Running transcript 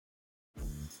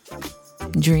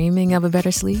Dreaming of a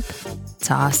better sleep?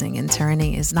 Tossing and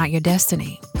turning is not your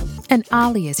destiny. And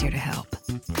Ollie is here to help.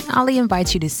 Ollie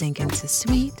invites you to sink into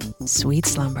sweet, sweet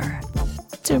slumber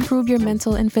to improve your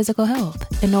mental and physical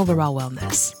health and overall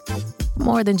wellness.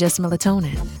 More than just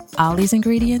melatonin, Ollie's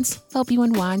ingredients help you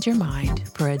unwind your mind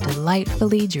for a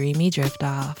delightfully dreamy drift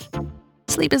off.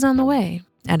 Sleep is on the way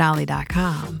at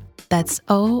Ollie.com. That's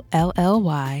OLLY.com.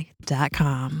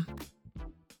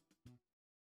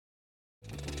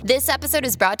 This episode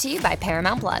is brought to you by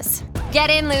Paramount Plus.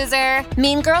 Get in, loser!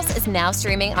 Mean Girls is now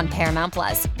streaming on Paramount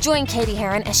Plus. Join Katie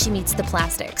Heron as she meets the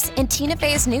plastics and Tina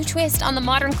Fey's new twist on the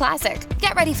modern classic.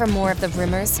 Get ready for more of the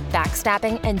rumors,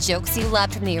 backstabbing, and jokes you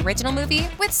loved from the original movie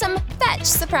with some fetch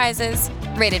surprises.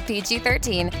 Rated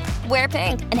PG-13. Wear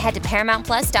pink and head to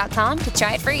ParamountPlus.com to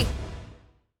try it free.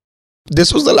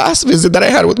 This was the last visit that I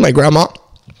had with my grandma.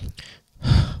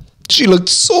 She looked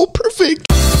so perfect.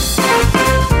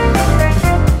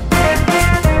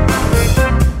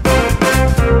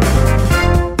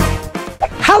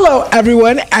 Hello,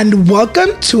 everyone, and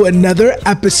welcome to another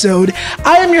episode.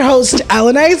 I am your host,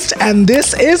 Alanized, and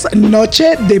this is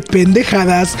Noche de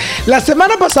Pendejadas. La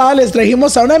semana pasada les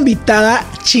trajimos a una invitada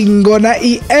chingona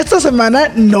y esta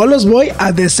semana no los voy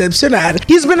a decepcionar.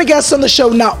 He's been a guest on the show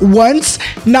not once,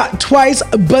 not twice,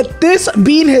 but this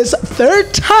being his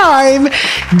third time,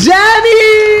 Danny!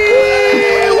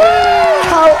 Woo!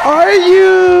 How are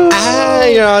you?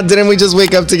 Didn't we just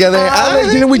wake up together?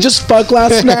 Didn't we just fuck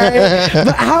last night?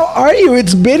 But how are you?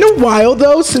 It's been a while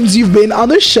though since you've been on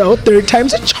the show. Third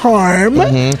time's a charm.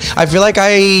 Mm-hmm. I feel like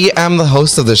I am the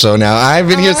host of the show now. I've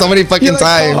been here so many fucking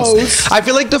times. I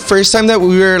feel like the first time that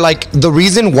we were like, the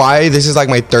reason why this is like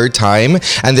my third time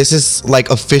and this is like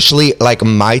officially like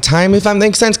my time, if that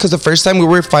makes sense, because the first time we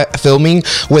were filming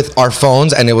with our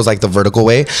phones and it was like the vertical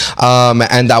way,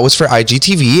 and that was for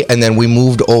IGTV, and then we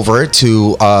moved over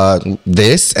to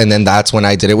this, and then that's when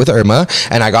I did it with Irma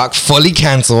and I got fully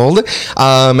canceled,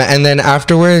 and then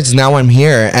afterwards now I'm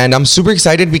here and I'm super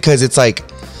excited because it's like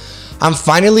I'm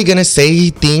finally gonna say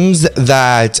things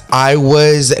that I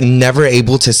was never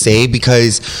able to say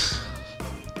because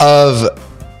of,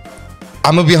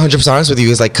 I'm gonna be 100% honest with you,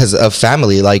 is like because of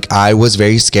family. Like I was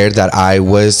very scared that I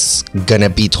was gonna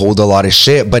be told a lot of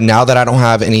shit, but now that I don't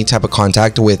have any type of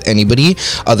contact with anybody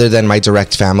other than my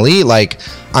direct family, like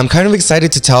I'm kind of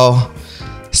excited to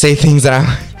say things that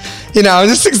I'm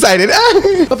just excited.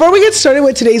 Before we get started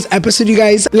with today's episode, you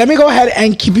guys, let me go ahead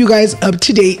and keep you guys up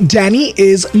to date. Danny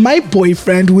is my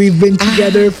boyfriend. We've been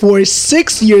together for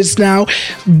 6 years now.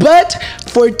 But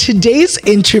for today's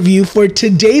interview, for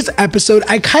today's episode,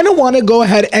 I kind of want to go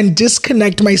ahead and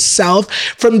disconnect myself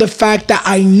from the fact that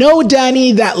I know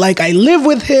Danny, that like I live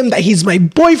with him, that he's my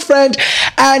boyfriend.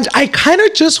 And I kind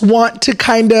of just want to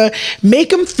kind of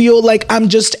make him feel like I'm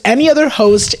just any other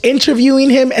host interviewing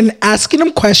him and asking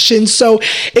him questions. So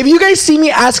if you guys see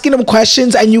me asking him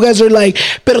questions and you guys are like,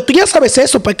 pero tú ya sabes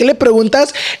eso, ¿para qué le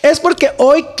preguntas? Es porque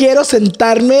hoy quiero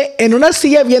sentarme en una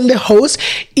silla bien de host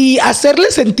y hacerle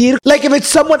sentir like if it's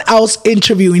someone else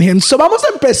interviewing him. So vamos a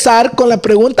empezar con la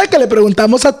pregunta que le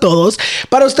preguntamos a todos.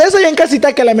 Para ustedes allá en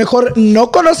casita que a lo mejor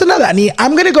no conocen a Danny,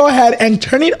 I'm gonna go ahead and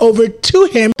turn it over to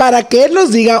him para que él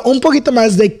nos diga un poquito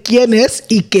más de quién es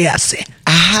y qué hace.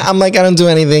 I'm like, I don't do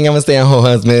anything. I'm a stay-at-home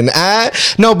husband.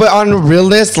 No, but on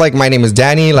realness, like my name is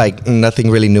Danny. Like nothing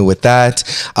really new with that.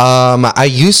 I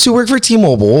used to work for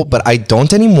T-Mobile, but I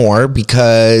don't anymore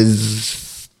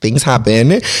because things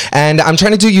happen. And I'm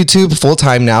trying to do YouTube full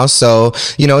time now. So,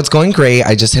 it's going great.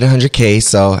 I just hit 100K.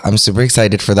 So I'm super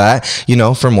excited for that,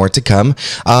 for more to come.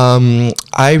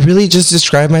 I really just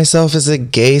describe myself as a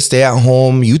gay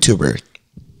stay-at-home YouTuber.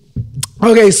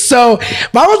 Okay, so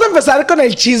vamos a empezar con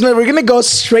el chisme. We're gonna go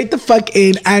straight the fuck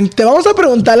in. And te vamos a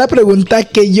preguntar la pregunta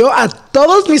que yo a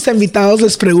todos mis invitados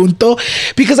les pregunto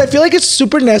because I feel like it's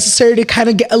super necessary to kind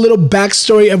of get a little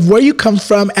backstory of where you come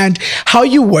from and how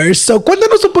you were. So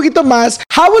cuéntanos un poquito más.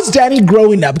 How was Danny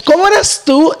growing up? ¿Cómo eras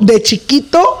tú de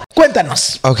chiquito?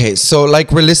 Cuéntanos. Okay, so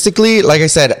like realistically, like I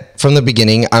said from the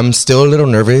beginning, I'm still a little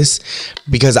nervous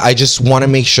because I just want to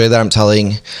make sure that I'm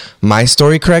telling my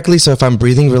story correctly. So if I'm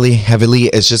breathing really heavily,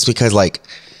 it's just because like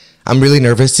I'm really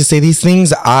nervous to say these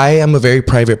things. I am a very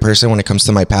private person when it comes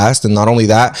to my past. And not only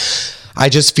that, I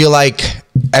just feel like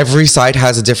every side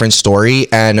has a different story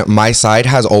and my side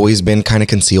has always been kind of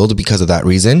concealed because of that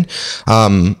reason.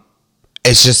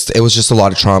 It was just a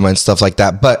lot of trauma and stuff like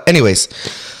that. But anyways,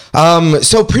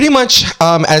 So pretty much,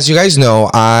 as you guys know,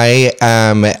 I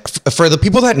am, for the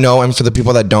people that know and for the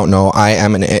people that don't know, I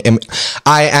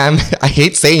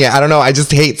hate saying it. I don't know. I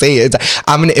just hate saying it.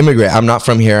 I'm an immigrant. I'm not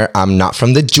from here. I'm not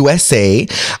from the USA.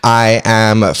 I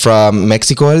am from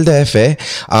Mexico, el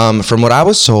DF. From what I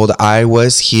was told, I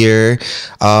was here,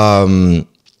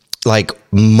 like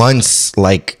months,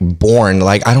 like born,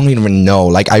 like I don't even know,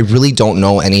 like I really don't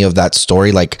know any of that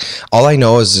story. Like all I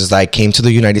know is just that I came to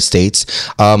the United States.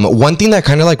 One thing that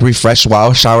kind of like refreshed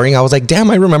while showering, I was like,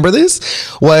 damn, I remember this,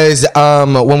 was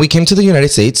when we came to the United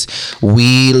States,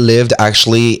 we lived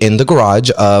actually in the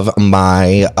garage of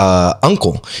my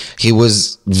uncle. He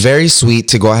was very sweet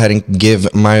to go ahead and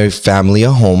give my family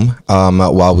a home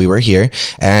while we were here,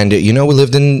 and you know, we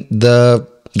lived in the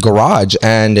garage,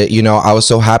 and you know, I was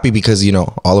so happy because, you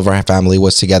know, all of our family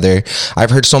was together. I've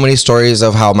heard so many stories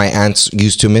of how my aunts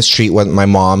used to mistreat my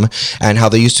mom and how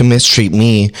they used to mistreat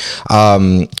me.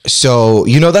 So,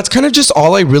 you know, that's kind of just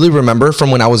all I really remember from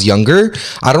when I was younger.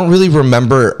 I don't really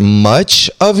remember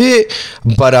much of it,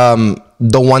 but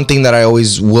the one thing that I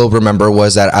always will remember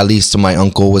was that at least my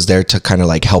uncle was there to kind of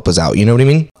like help us out. You know what I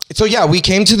mean? So yeah, we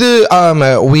came to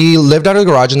the, we lived out of the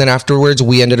garage, and then afterwards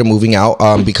we ended up moving out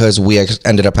because we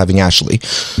ended up having Ashley.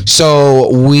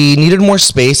 So we needed more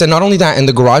space, and not only that, in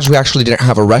the garage we actually didn't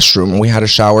have a restroom. We had a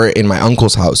shower in my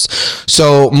uncle's house.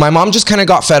 So my mom just kind of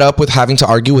got fed up with having to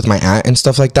argue with my aunt and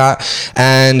stuff like that.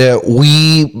 And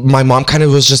my mom kind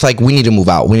of was just like, we need to move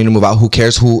out. We need to move out. Who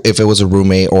cares if it was a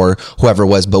roommate or whoever it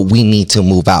was, but we need to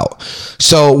move out.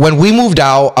 So when we moved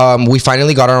out, we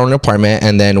finally got our own apartment,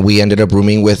 and then we ended up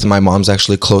rooming with my mom's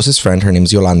actually closest friend. Her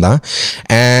name's Yolanda.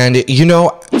 And you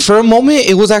know, for a moment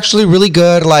it was actually really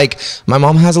good. Like my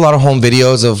mom has a lot of home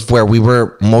videos of where we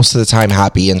were most of the time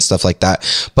happy and stuff like that.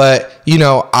 But you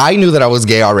know, I knew that I was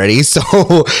gay already, so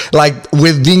like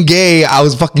with being gay, I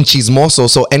was fucking chismoso.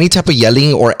 So any type of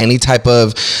yelling or any type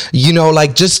of, you know,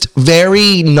 like just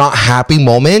very not happy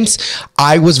moments,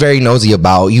 I was very nosy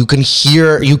about. You can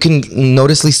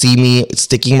noticeably see me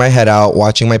sticking my head out,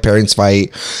 watching my parents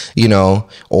fight, you know,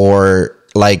 or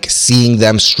like seeing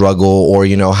them struggle, or,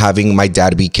 you know, having my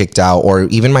dad be kicked out, or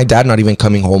even my dad not even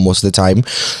coming home most of the time.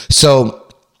 So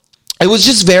it was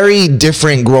just very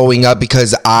different growing up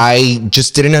because I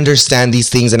just didn't understand these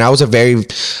things, and I was a very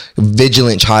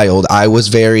vigilant child. I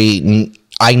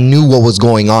knew what was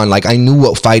going on. Like I knew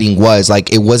what fighting was.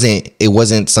 Like it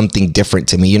wasn't something different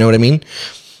to me. You know what I mean?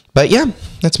 But yeah,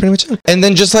 that's pretty much it. And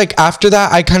then just like after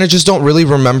that, I kind of just don't really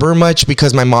remember much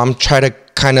because my mom tried to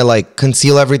kind of like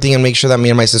conceal everything and make sure that me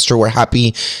and my sister were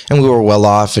happy and we were well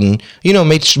off, and, you know,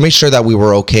 made sure that we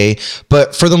were okay.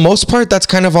 But for the most part, that's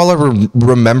kind of all I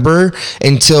remember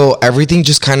until everything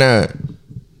just kind of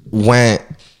went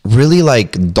really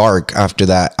like dark after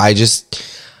that. I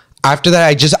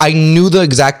knew the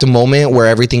exact moment where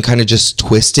everything kind of just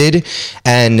twisted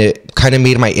and it kind of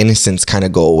made my innocence kind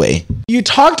of go away. You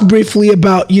talked briefly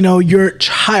about, you know, your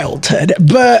childhood,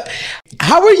 but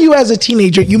how were you as a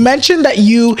teenager? You mentioned that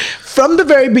you, from the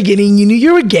very beginning, you knew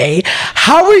you were gay.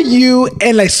 How were you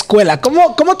en la escuela?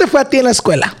 ¿Cómo te fue a ti en la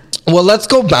escuela? Well, let's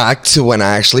go back to when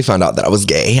I actually found out that I was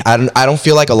gay. I don't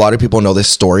feel like a lot of people know this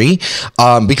story,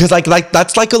 because like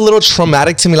that's like a little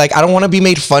traumatic to me. Like I don't want to be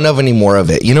made fun of anymore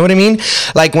of it. You know what I mean?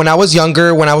 Like when I was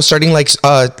younger, when I was starting like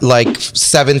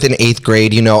 7th and 8th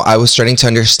grade, you know, I was starting to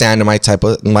understand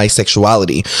my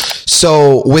sexuality.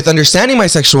 So with understanding my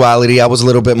sexuality, I was a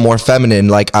little bit more feminine.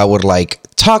 Like I would like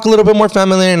talk a little bit more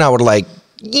feminine. I would like,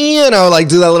 you know, like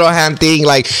do that little hand thing,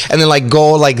 like, and then like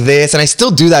go like this. And I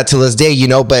still do that to this day, you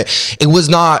know, but it was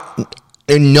not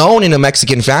known in a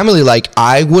Mexican family. Like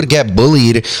I would get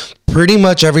bullied pretty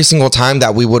much every single time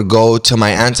that we would go to my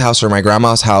aunt's house or my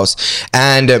grandma's house.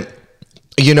 And,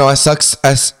 you know, it sucks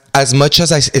as much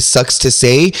as it sucks to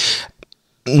say,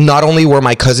 not only were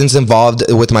my cousins involved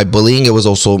with my bullying, it was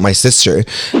also my sister.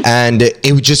 And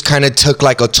it just kind of took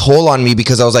like a toll on me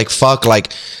because I was like, fuck,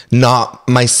 like not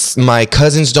my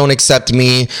cousins don't accept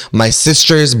me. My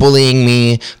sister's bullying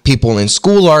me. People in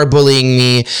school are bullying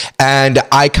me. And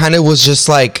I kind of was just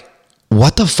like,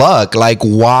 what the fuck? Like,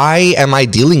 why am I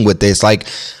dealing with this? Like,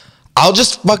 I'll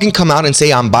just fucking come out and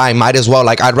say I'm bi. Might as well.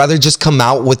 Like, I'd rather just come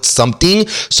out with something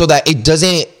so that it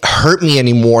doesn't hurt me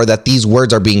anymore that these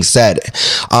words are being said.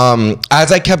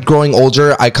 As I kept growing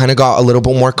older, I kind of got a little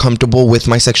bit more comfortable with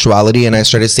my sexuality, and I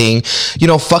started saying, you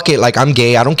know, fuck it. Like, I'm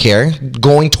gay. I don't care.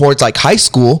 Going towards like high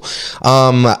school,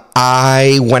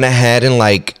 I went ahead and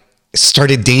like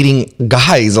started dating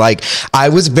guys. Like, I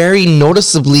was very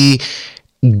noticeably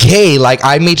gay. Like,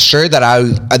 I made sure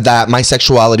that my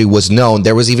sexuality was known.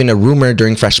 There was even a rumor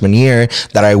during freshman year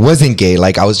that I wasn't gay.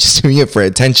 Like, I was just doing it for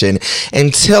attention,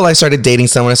 until I started dating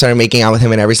someone. I started making out with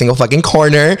him in every single fucking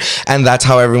corner, and that's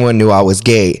how everyone knew I was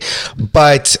gay.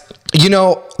 But you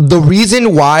know, the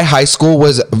reason why high school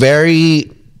was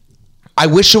I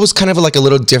wish it was kind of like a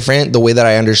little different, the way that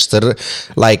I understood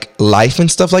like life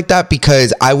and stuff like that,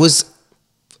 because I was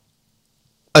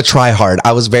a tryhard.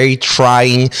 I was very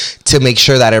trying to make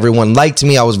sure that everyone liked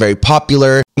me. I was very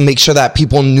popular, make sure that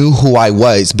people knew who I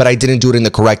was, but I didn't do it in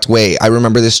the correct way. I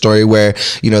remember this story where,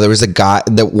 you know, there was a guy,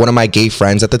 that one of my gay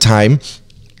friends at the time,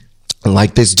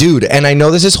 like this dude, and I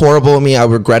know this is horrible of me. I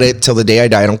regret it till the day I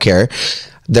die. I don't care.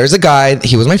 There's a guy,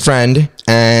 he was my friend,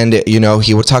 and, you know,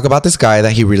 he would talk about this guy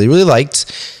that he really, really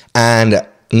liked, and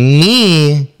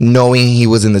me knowing he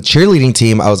was in the cheerleading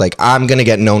team, I was like, I'm gonna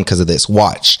get known because of this,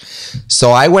 watch.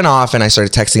 So I went off and I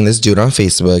started texting this dude on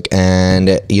Facebook,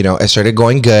 and, you know, it started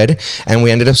going good, and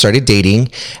we started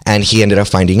dating, and he ended up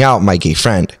finding out, my gay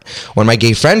friend. When my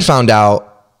gay friend found out,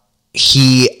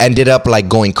 he ended up like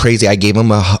going crazy. I gave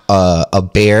him a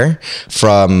bear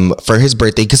for his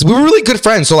birthday, because we were really good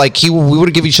friends. So like we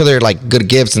would give each other like good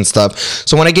gifts and stuff.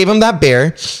 So when I gave him that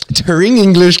bear during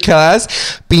English class,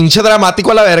 pinche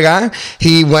dramático a la verga,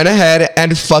 he went ahead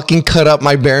and fucking cut up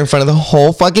my bear in front of the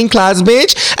whole fucking class,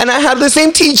 bitch. And I had the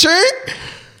same teacher.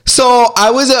 So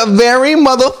I was very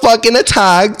motherfucking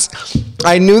attacked.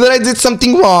 I knew that I did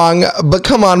something wrong, but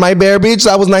come on, my bear, bitch.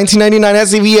 That was 1999 at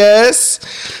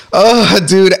CVS. Oh,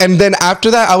 dude. And then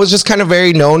after that, I was just kind of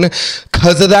very known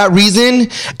because of that reason.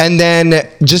 And then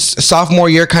just sophomore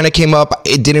year kind of came up.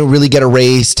 It didn't really get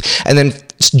erased. And then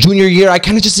junior year, I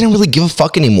kind of just didn't really give a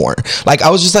fuck anymore. Like, I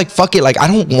was just like, fuck it. Like, I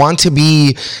don't want to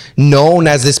be known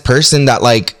as this person that,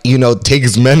 like, you know,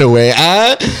 takes men away.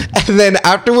 And then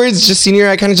afterwards, just senior year,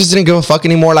 I kind of just didn't give a fuck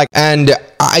anymore. Like, and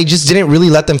I just didn't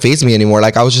really let them faze me anymore.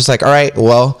 Like, I was just like, all right,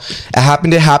 well, it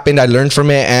happened. I learned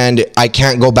from it, and I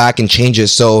can't go back and change it.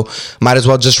 So might as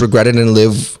well just regret it and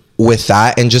live with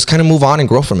that and just kind of move on and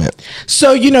grow from it.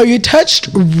 So, you know, you touched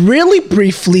really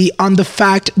briefly on the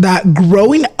fact that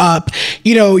growing up,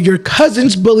 you know, your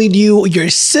cousins bullied you,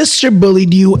 your sister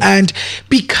bullied you, and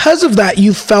because of that,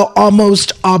 you felt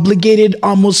almost obligated,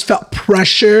 almost felt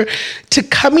pressure to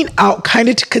coming out, kind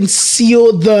of to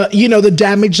conceal the, you know, the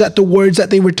damage that the words that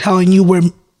they were telling you were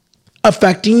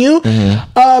affecting you.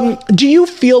 Mm-hmm. Do you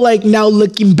feel like, now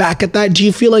looking back at that, do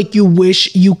you feel like you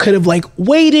wish you could have like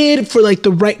waited for like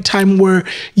the right time where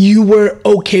you were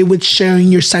okay with sharing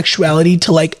your sexuality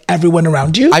to like everyone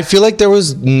around you? I feel like there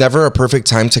was never a perfect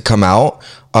time to come out.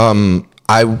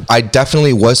 I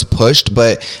definitely was pushed,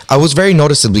 but I was very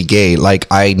noticeably gay. Like,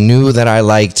 I knew that I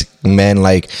liked men.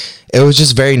 Like, it was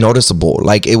just very noticeable.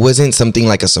 Like, it wasn't something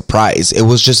like a surprise. It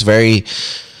was just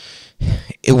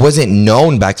it wasn't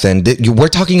known back then. We're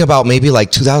talking about maybe like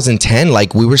 2010.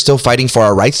 Like, we were still fighting for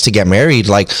our rights to get married.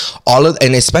 Like,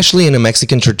 and especially in a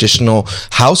Mexican traditional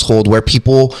household where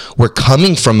people were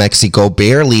coming from Mexico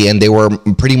barely, and they were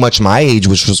pretty much my age,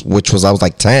 which was I was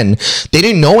like 10. They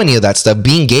didn't know any of that stuff.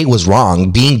 Being gay was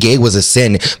wrong. Being gay was a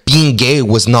sin. Being gay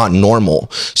was not normal.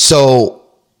 So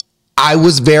I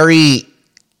was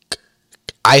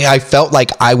I felt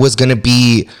like I was gonna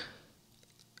be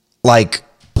like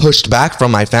pushed back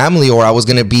from my family, or I was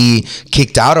gonna be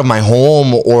kicked out of my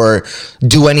home or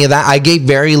do any of that. I gave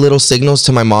very little signals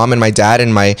to my mom and my dad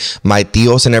and my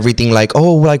tios and everything, like,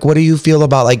 oh, like, what do you feel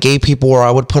about like gay people? Or I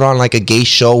would put on like a gay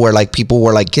show where like people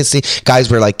were like kissing,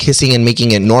 guys were like kissing and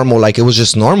making it normal, like it was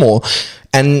just normal.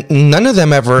 And none of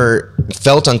them ever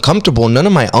felt uncomfortable, none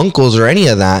of my uncles or any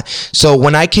of that. So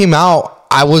when I came out,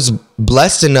 I was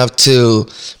blessed enough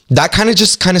that kind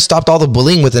of stopped all the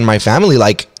bullying within my family.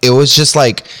 Like, it was just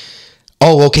like,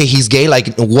 oh, okay, he's gay.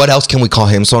 Like, what else can we call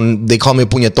him? So they called me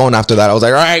puñetón after that. I was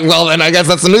like, all right, well, then I guess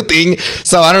that's a new thing.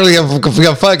 So I don't really give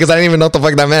a fuck, because I didn't even know what the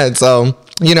fuck that meant. So,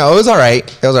 you know, it was all right.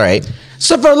 It was all right.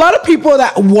 So for a lot of people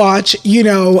that watch, you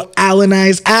know,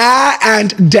 Alani's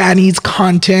and Danny's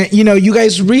content, you know, you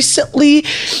guys recently,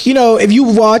 you know, if you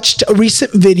watched a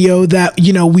recent video that,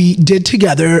 you know, we did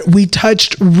together, we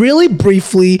touched really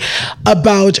briefly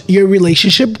about your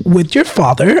relationship with your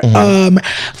father. Mm-hmm.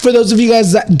 For those of you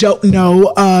guys that don't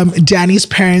know, Danny's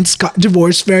parents got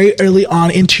divorced very early on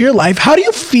into your life. How do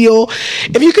you feel,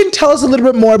 if you can tell us a little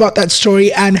bit more about that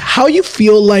story and how you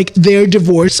feel like their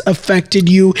divorce affected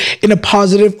you in a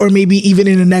positive or maybe even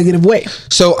in a negative way?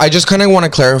 So I just kind of want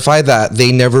to clarify that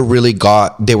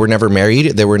they were never married.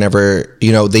 They were never,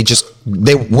 you know, they just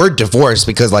they were divorced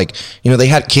because like, you know, they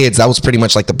had kids. That was pretty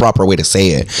much like the proper way to say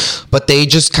it. But they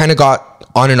just kind of got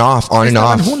on and off.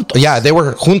 Yeah, they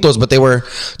were juntos, but they were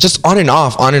just on and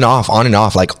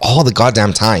off, like all the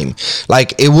goddamn time.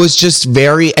 Like it was just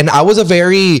very, and I was a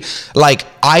very, like,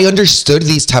 I understood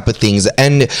these type of things.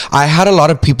 And I had a lot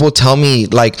of people tell me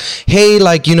like, hey,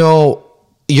 like, you know,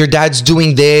 your dad's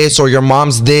doing this, or your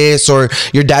mom's this, or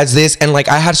your dad's this. And like,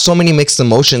 I had so many mixed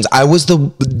emotions. I was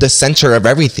the center of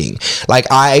everything. Like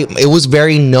it was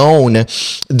very known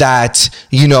that,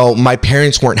 you know, my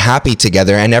parents weren't happy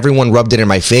together, and everyone rubbed it in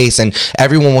my face, and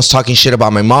everyone was talking shit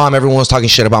about my mom. Everyone was talking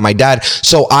shit about my dad.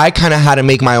 So I kind of had to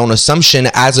make my own assumption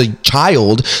as a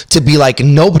child to be like,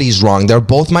 nobody's wrong. They're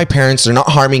both my parents. They're not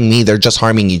harming me. They're just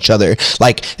harming each other.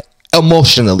 Like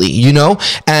emotionally, you know?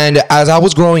 And as I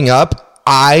was growing up,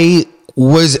 I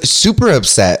was super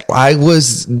upset. I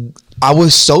was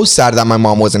so sad that my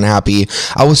mom wasn't happy.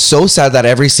 I was so sad that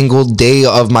every single day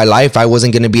of my life, I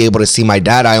wasn't going to be able to see my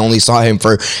dad. I only saw him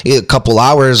for a couple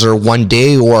hours or one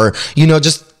day, or, you know,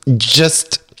 just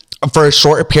for a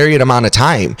short period amount of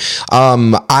time.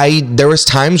 There was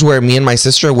times where me and my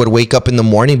sister would wake up in the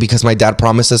morning because my dad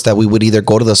promised us that we would either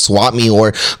go to the swap meet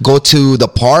or go to the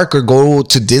park or go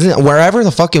to Disney, wherever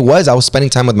the fuck it was. I was spending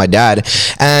time with my dad,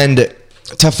 and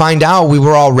to find out we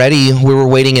were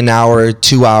waiting an hour,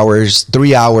 2 hours,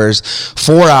 3 hours,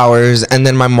 4 hours. And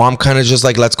then my mom kind of just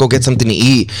like, let's go get something to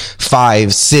eat.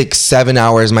 5, 6, 7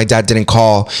 hours. My dad didn't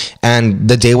call, and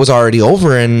the day was already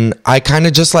over. And I kind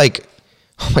of just like,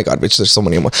 oh my God, bitch, there's so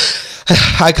many more.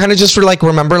 I kind of just like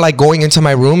remember like going into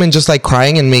my room and just like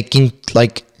crying and making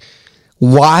like,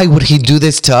 why would he do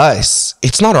this to us?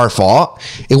 It's not our fault.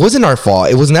 It wasn't our fault.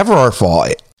 It was never our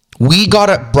fault. We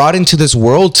got brought into this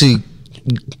world to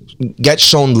get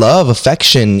shown love,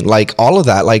 affection, like all of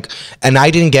that, like, and I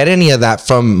didn't get any of that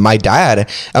from my dad.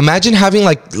 Imagine having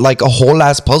like a whole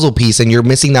ass puzzle piece and you're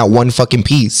missing that one fucking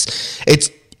piece.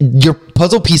 It's, your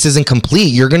puzzle piece isn't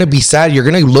complete. You're gonna be sad. You're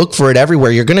gonna look for it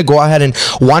everywhere. You're gonna go ahead and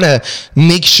want to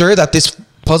make sure that this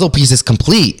puzzle piece is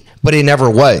complete, but it never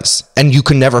was, and you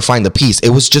could never find the piece. It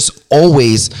was just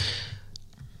always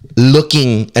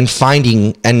looking and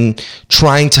finding and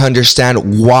trying to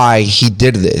understand why he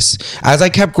did this. As I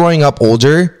kept growing up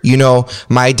older, you know,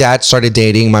 my dad started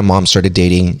dating, my mom started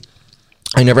dating.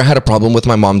 I never had a problem with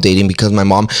my mom dating because my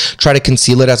mom tried to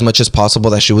conceal it as much as possible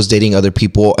that she was dating other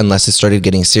people, unless it started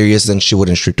getting serious, then she would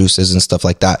introduce us and stuff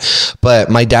like that. But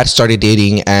my dad started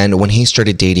dating, and when he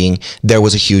started dating, there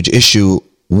was a huge issue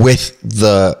with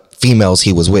the females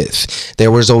he was with.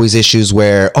 There was always issues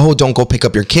where, oh, don't go pick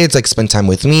up your kids, like spend time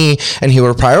with me, and he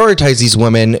would prioritize these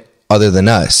women other than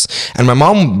us. And my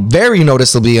mom very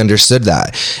noticeably understood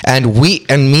that. And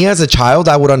me as a child,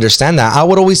 I would understand that. I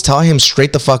would always tell him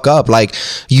straight the fuck up, like,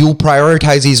 you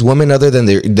prioritize these women other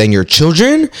than your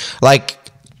children? Like,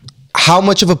 how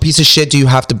much of a piece of shit do you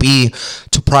have to be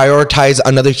to prioritize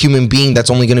another human being that's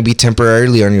only going to be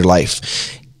temporarily in your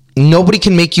life? Nobody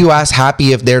can make you ass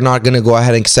happy if they're not going to go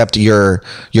ahead and accept your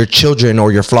children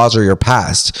or your flaws or your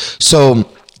past. So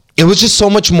it was just so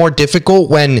much more difficult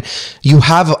when you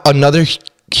have another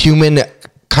human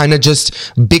kind of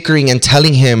just bickering and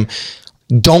telling him,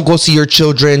 don't go see your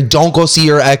children, don't go see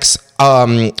your ex,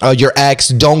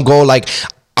 don't go, like,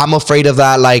 I'm afraid of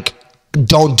that, like,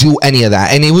 don't do any of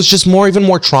that. And it was just even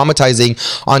more traumatizing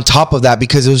on top of that,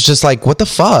 because it was just like, what the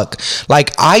fuck?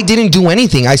 Like, I didn't do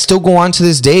anything. I still go on to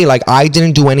this day, like, I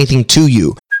didn't do anything to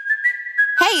you.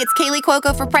 Hey, it's Kaylee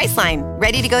Cuoco for Priceline.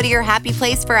 Ready to go to your happy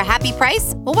place for a happy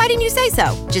price? Well, why didn't you say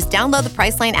so? Just download the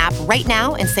Priceline app right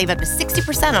now and save up to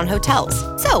 60% on hotels.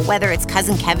 So whether it's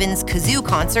Cousin Kevin's Kazoo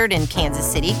Concert in Kansas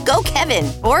City, go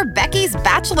Kevin, or Becky's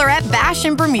Bachelorette Bash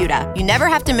in Bermuda, you never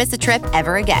have to miss a trip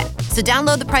ever again. So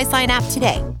download the Priceline app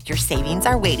today. Your savings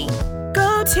are waiting.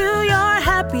 Go to your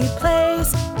happy place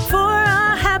for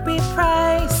a happy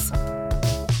price.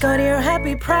 Go to your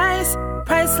happy price,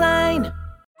 Priceline.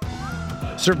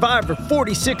 Survivor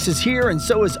 46 is here, and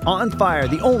so is On Fire,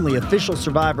 the only official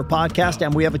Survivor podcast,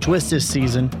 and we have a twist this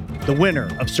season. The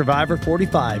winner of Survivor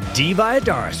 45, Dee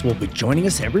Valladares, will be joining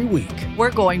us every week. We're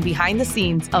going behind the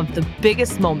scenes of the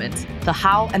biggest moments, the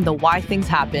how and the why things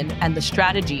happen, and the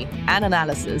strategy and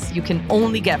analysis you can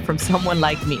only get from someone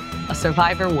like me, a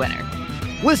Survivor winner.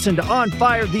 Listen to On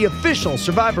Fire, the official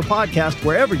Survivor podcast,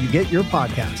 wherever you get your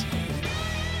podcasts.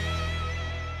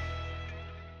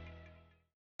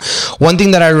 One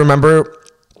thing that I remember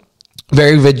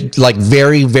very vividly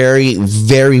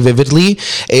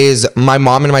is my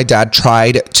mom and my dad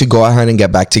tried to go ahead and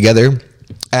get back together.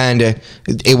 And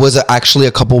it was actually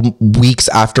a couple weeks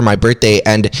after my birthday.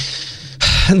 And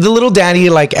the little Danny,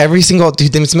 like every single,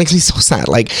 dude, this makes me so sad.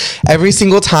 Like every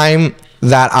single time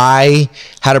that I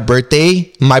had a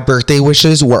birthday, my birthday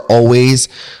wishes were always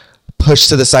pushed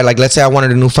to the side. Like, let's say I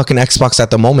wanted a new fucking Xbox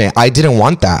at the moment. I didn't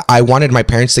want that. I wanted my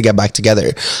parents to get back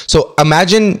together. So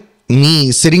imagine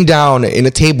me sitting down in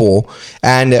a table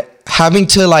and having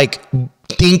to like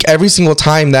think every single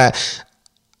time that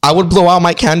I would blow out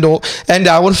my candle and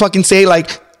I would fucking say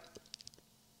like,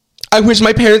 I wish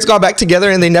my parents got back together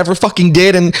and they never fucking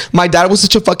did. And my dad was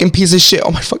such a fucking piece of shit.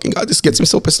 Oh my fucking God, this gets me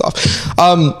so pissed off.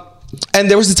 And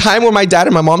there was a time where my dad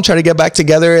and my mom tried to get back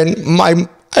together. And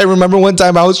I remember one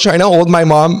time I was trying to hold my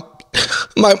mom.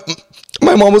 My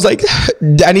mom was like,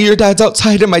 Danny, your dad's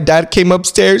outside. And my dad came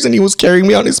upstairs and he was carrying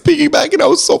me on his piggyback. And I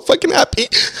was so fucking happy.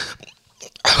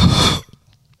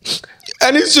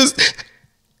 And it's just,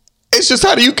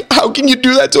 how can you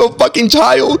do that to a fucking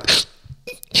child?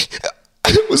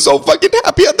 I was so fucking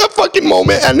happy at that fucking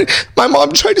moment, and my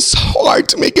mom tried so hard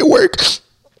to make it work.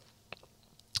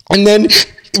 And then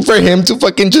for him to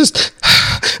fucking just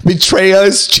betray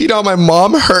us, cheat on my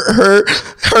mom,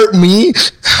 hurt me,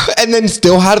 and then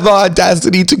still had the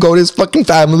audacity to go to his fucking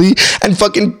family and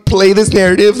fucking play this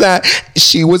narrative that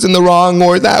she was in the wrong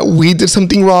or that we did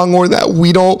something wrong or that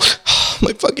we don't. Oh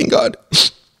my fucking God.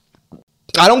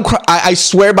 I don't cry. I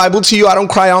swear Bible to you, I don't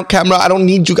cry on camera. I don't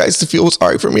need you guys to feel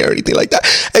sorry for me or anything like that.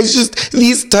 It's just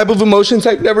these type of emotions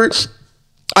I've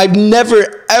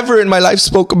never ever in my life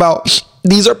spoke about.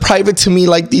 These are private to me.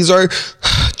 Like, these are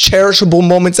cherishable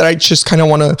moments that I just kind of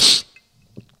want to,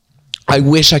 I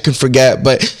wish I could forget.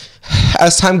 But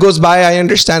as time goes by, I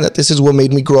understand that this is what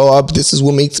made me grow up. This is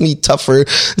what makes me tougher.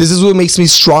 This is what makes me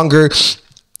stronger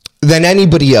than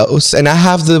anybody else. And I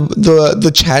have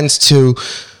the chance to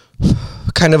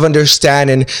kind of understand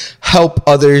and help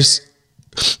others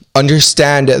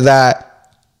understand that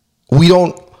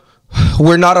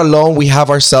we're not alone. We have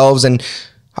ourselves. And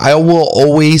I will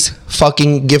always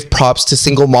fucking give props to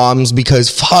single moms because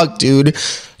fuck, dude,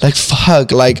 like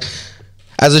fuck, like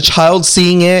as a child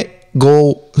seeing it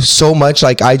go so much,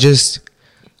 like I just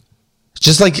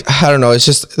like, I don't know, it's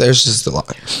just, there's just a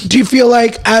lot. Do you feel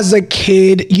like as a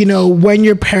kid, you know, when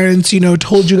your parents, you know,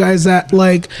 told you guys that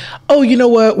like, oh, you know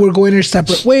what, we're going our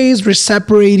separate ways, we're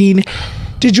separating,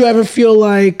 did you ever feel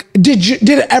like, did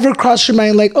it ever cross your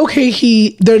mind like,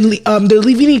 okay, they're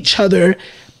leaving each other,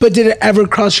 but did it ever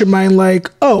cross your mind like,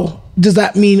 oh, does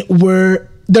that mean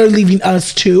they're leaving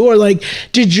us too? Or like,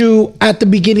 did you at the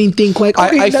beginning think like,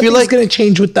 okay, I feel like going to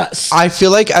change with us? I feel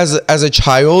like as a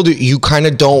child, you kind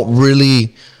of don't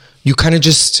really, you kind of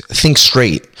just think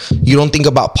straight. You don't think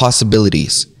about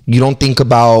possibilities. You don't think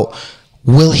about,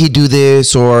 will he do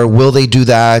this or will they do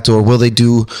that or will they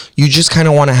do, you just kind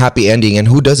of want a happy ending. And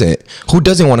who doesn't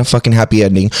want a fucking happy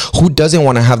ending? Who doesn't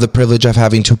want to have the privilege of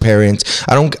having two parents?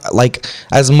 I don't like,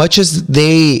 as much as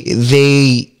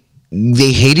they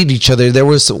hated each other, there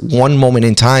was one moment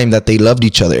in time that they loved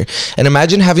each other. And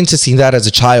imagine having to see that as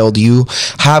a child. You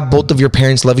have both of your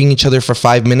parents loving each other for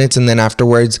 5 minutes and then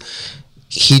afterwards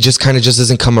he just kind of just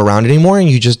doesn't come around anymore and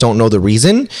you just don't know the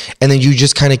reason. And then you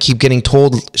just kind of keep getting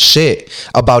told shit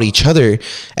about each other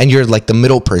and you're like the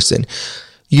middle person.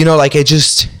 You know, like it's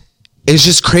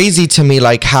just crazy to me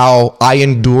like how I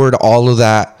endured all of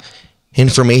that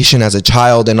information as a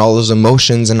child and all those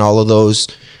emotions and all of those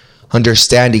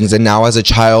understandings. And now as a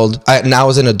child, now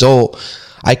as an adult,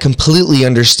 I completely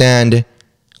understand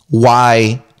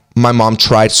why my mom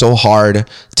tried so hard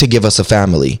to give us a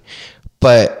family.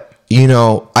 But you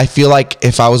know, I feel like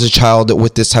if I was a child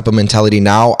with this type of mentality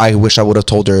now, I wish I would have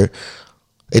told her,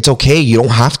 it's okay. You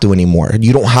don't have to anymore.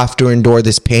 You don't have to endure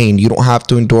this pain. You don't have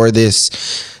to endure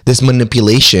this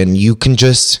manipulation. You can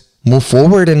just move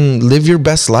forward and live your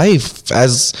best life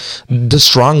as the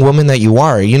strong woman that you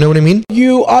are. You know what I mean?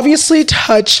 You obviously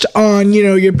touched on, you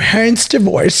know, your parents'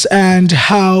 divorce and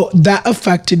how that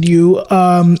affected you.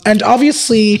 And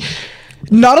obviously,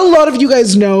 not a lot of you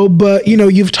guys know, but you know,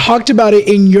 you've talked about it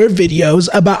in your videos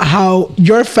about how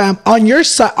your on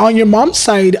your mom's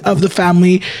side of the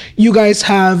family, you guys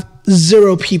have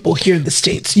 0 people here in the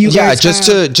States. Just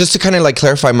to kind of like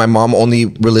clarify, my mom only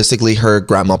realistically, her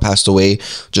grandma passed away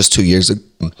just 2 years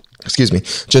ago.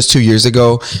 Just 2 years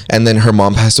ago, and then her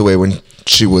mom passed away when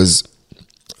she was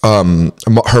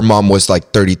her mom was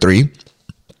like 33.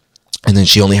 And then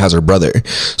she only has her brother.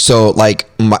 So like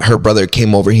her brother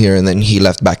came over here and then he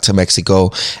left back to Mexico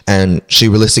and she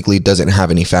realistically doesn't have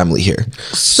any family here.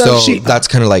 So that's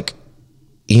kind of like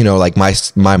you know, like my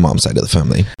mom's side of the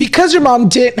family. Because your mom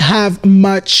didn't have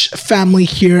much family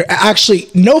here, actually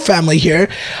no family here,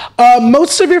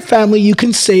 most of your family, you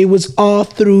can say, was all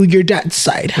through your dad's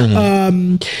side.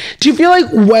 Do you feel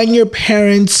like when your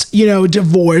parents, you know,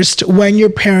 divorced, when your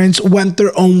parents went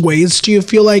their own ways, do you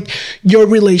feel like your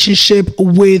relationship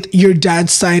with your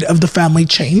dad's side of the family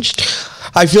changed?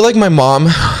 I feel like my mom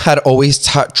had always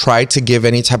tried to give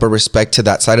any type of respect to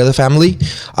that side of the family.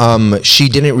 She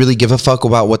didn't really give a fuck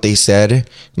about what they said.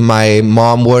 My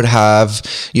mom would have,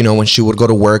 you know, when she would go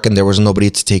to work and there was nobody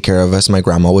to take care of us, my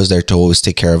grandma was there to always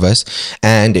take care of us.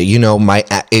 And, you know,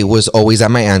 it was always at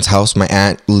my aunt's house. My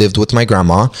aunt lived with my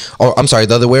grandma. Or I'm sorry,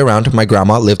 the other way around. My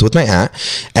grandma lived with my aunt.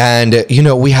 And, you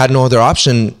know, we had no other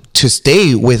option to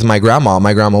stay with my grandma.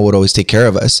 My grandma would always take care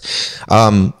of us.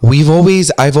 I've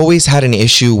always had an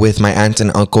issue with my aunts and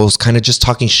uncles kind of just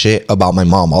talking shit about my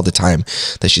mom all the time,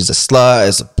 that she's a slut,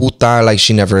 is a puta, like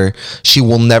she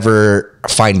will never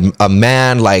find a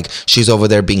man, like she's over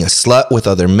there being a slut with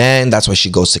other men, that's why she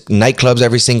goes to nightclubs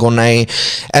every single night.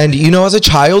 And you know, as a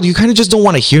child, you kind of just don't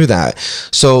want to hear that.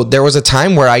 So there was a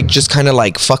time where I just kind of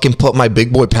like fucking put my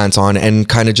big boy pants on and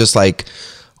kind of just like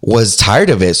was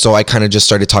tired of it. So I kind of just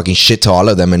started talking shit to all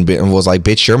of them and was like,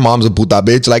 bitch, your mom's a puta,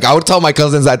 bitch. Like I would tell my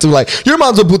cousins that too, like, your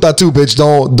mom's a puta too, bitch.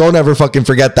 Don't ever fucking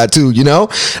forget that too, you know?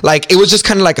 Like it was just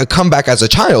kind of like a comeback as a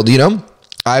child, you know?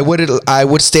 I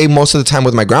would stay most of the time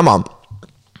with my grandma.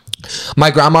 My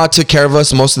grandma took care of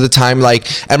us most of the time, like,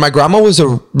 and my grandma was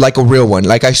a real one.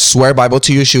 Like I swear Bible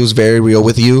to you, she was very real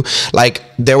with you. Like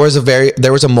there was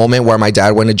a moment where my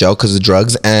dad went to jail because of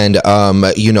drugs, and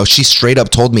you know, she straight up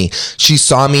told me, she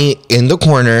saw me in the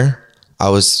corner, I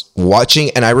was watching,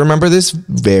 and I remember this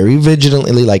very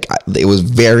vigilantly, like it was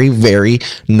very, very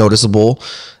noticeable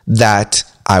that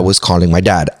I was calling my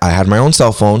dad. I had my own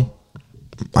cell phone.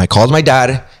 I called my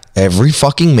dad every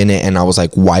fucking minute, and I was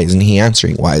like, why isn't he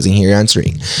answering?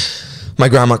 My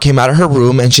grandma came out of her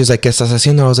room and she's like, ¿qué estás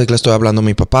haciendo? I was like, le estoy hablando a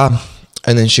mi papá.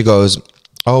 And then she goes,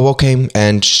 oh, okay.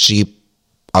 And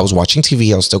I was watching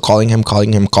TV. I was still calling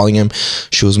him.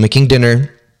 She was making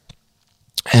dinner,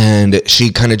 and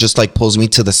she kind of just like pulls me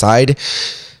to the side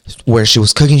where she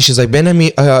was cooking. She's like, ven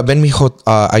mijo,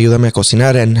 ayúdame a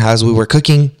cocinar. And as we were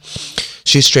cooking,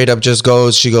 she straight up just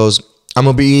goes,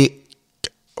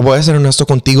 voy a ser honesto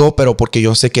contigo, pero porque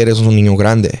yo sé que eres un niño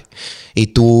grande y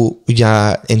tú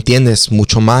ya entiendes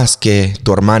mucho más que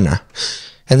tu hermana.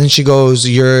 And then she goes,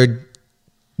 you're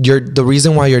the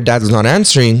reason why your dad's not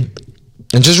answering.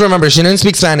 And just remember, she didn't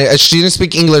speak Spanish. She didn't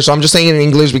speak English. So I'm just saying it in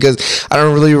English because I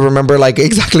don't really remember like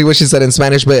exactly what she said in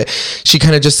Spanish, but she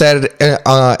kind of just said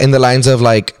in the lines of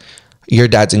like, your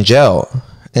dad's in jail.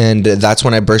 And that's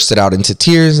when I bursted out into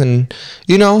tears. And,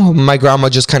 you know, my grandma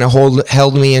just kind of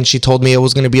held me, and she told me it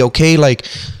was going to be okay. Like,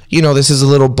 you know, this is a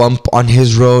little bump on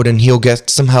his road and he'll get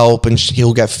some help and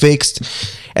he'll get fixed.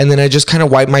 And then I just kind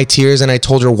of wiped my tears and I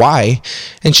told her why.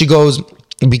 And she goes,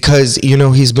 because, you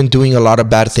know, he's been doing a lot of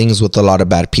bad things with a lot of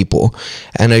bad people.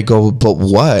 And I go, but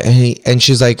what? And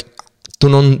she's like, tú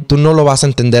no lo vas a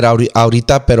entender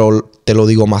ahorita, pero te lo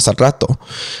digo más al rato.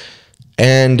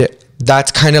 And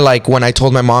that's kind of like when I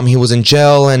told my mom he was in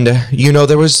jail. And, you know,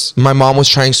 my mom was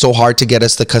trying so hard to get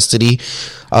us the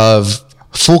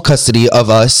full custody of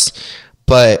us.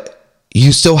 But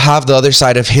you still have the other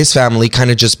side of his family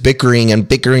kind of just bickering.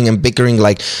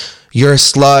 Like, you're a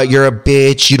slut, you're a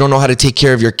bitch, you don't know how to take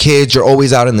care of your kids, you're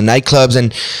always out in the nightclubs,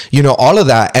 and, you know, all of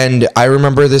that. And I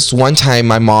remember this one time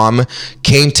my mom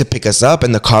came to pick us up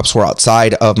and the cops were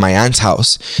outside of my aunt's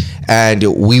house. And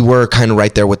we were kind of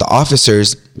right there with the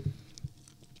officers.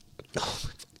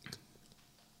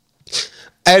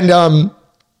 And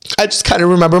I just kind of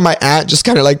remember my aunt just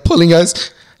kind of like pulling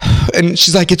us, and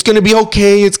she's like, it's gonna be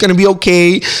okay,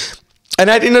 and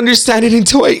I didn't understand it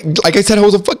until like I said, I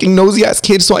was a fucking nosy ass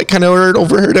kid, so I kind of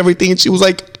overheard everything. And she was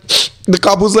like, the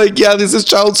cop was like, yeah, this is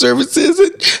child services.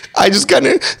 And I just kind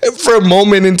of, for a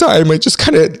moment in time, I just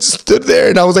kind of stood there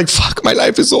and I was like, fuck, my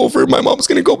life is over, my mom's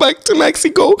gonna go back to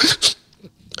Mexico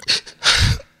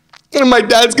and my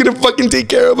dad's gonna fucking take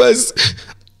care of us.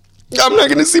 I'm not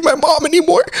gonna see my mom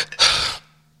anymore.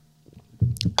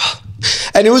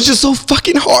 And it was just so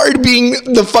fucking hard being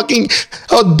the fucking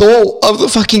adult of the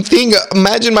fucking thing.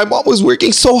 Imagine my mom was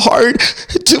working so hard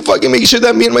to fucking make sure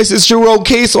that me and my sister were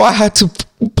okay. So I had to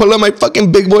pull on my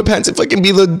fucking big boy pants and fucking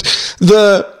be the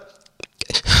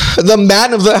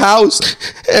man of the house.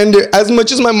 And as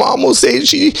much as my mom will say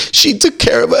she took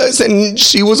care of us and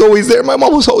she was always there, my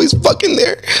mom was always fucking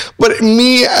there. But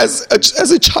me as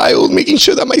a child, making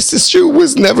sure that my sister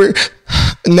was never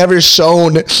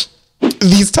shown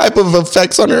these type of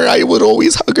effects on her, I would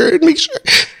always hug her and make sure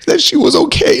that she was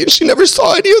okay, and she never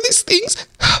saw any of these things.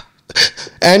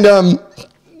 And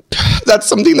that's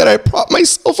something that I prop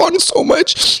myself on so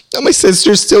much, that my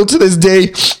sister still to this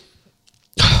day,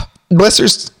 bless her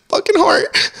fucking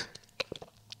heart,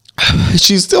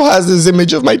 she still has this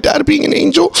image of my dad being an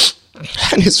angel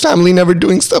and his family never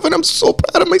doing stuff. And I'm so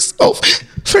proud of myself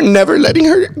for never letting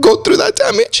her go through that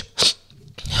damage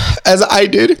as I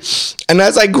did. And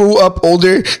as I grew up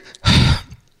older,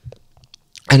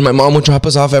 and my mom would drop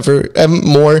us off ever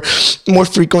more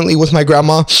frequently with my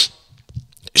grandma,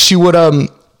 she would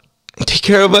take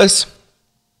care of us.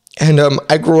 And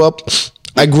I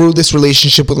grew this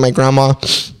relationship with my grandma.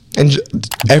 And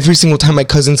every single time my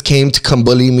cousins came to come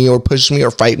bully me or push me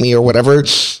or fight me or whatever,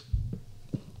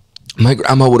 my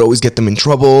grandma would always get them in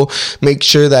trouble, make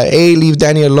sure that, hey, leave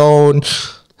Danny alone,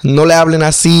 no le hablen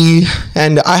así.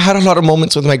 And I had a lot of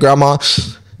moments with my grandma,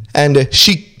 and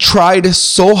she tried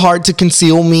so hard to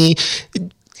conceal me,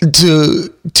 to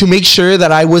make sure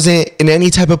that I wasn't in any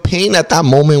type of pain at that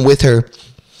moment with her.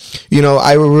 You know,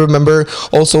 I remember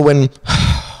also when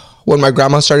my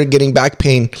grandma started getting back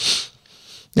pain,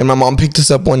 and my mom picked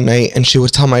us up one night, and she was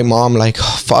telling my mom, like,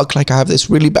 oh, fuck, like I have this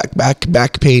really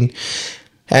back pain.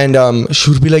 And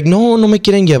she would be like, no me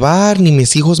quieren llevar, ni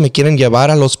mis hijos me quieren llevar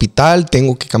al hospital,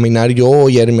 tengo que caminar yo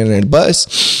y irme en el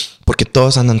bus, porque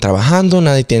todos andan trabajando,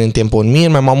 nadie tiene tiempo en mí.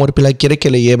 And my mom would be like, quiere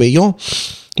que le lleve yo.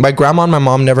 My grandma and my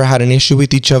mom never had an issue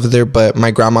with each other, but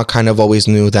my grandma kind of always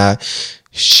knew that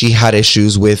she had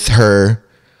issues with her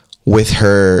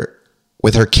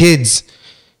kids.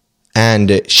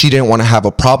 And she didn't want to have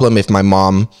a problem if my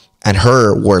mom and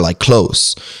her were like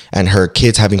close, and her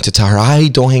kids having to tell her, "I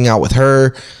don't hang out with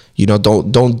her." You know, don't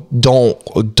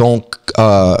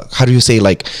how do you say,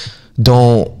 like,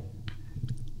 don't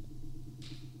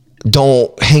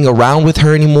hang around with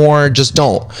her anymore. Just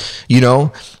don't, you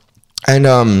know. And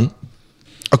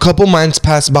a couple months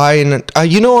passed by, and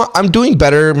you know, I'm doing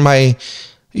better. My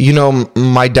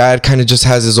dad kind of just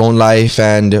has his own life,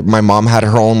 and my mom had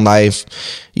her own life.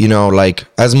 You know, like,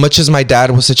 as much as my dad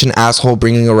was such an asshole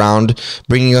bringing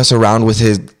us around with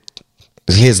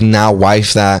his now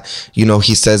wife, that, you know,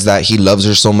 he says that he loves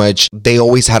her so much, they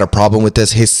always had a problem with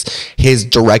us. His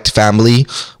direct family,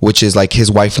 which is like his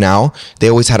wife now, they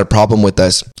always had a problem with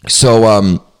us. So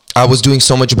I was doing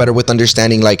so much better with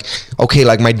understanding, like, okay,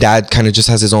 like, my dad kind of just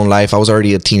has his own life. I was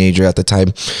already a teenager at the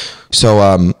time.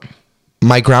 So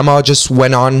my grandma just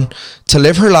went on to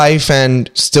live her life, and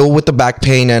still with the back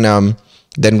pain. And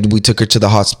then we took her to the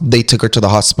hospital. They took her to the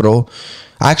hospital.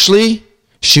 Actually,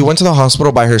 she went to the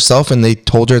hospital by herself, and they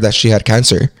told her that she had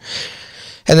cancer.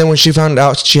 And then when she found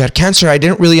out she had cancer, I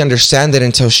didn't really understand it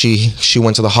until she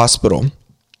went to the hospital.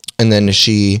 And then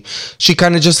she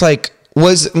kind of just like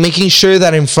was making sure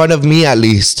that in front of me, at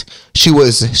least, she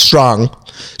was strong.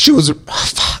 She was,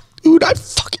 dude, I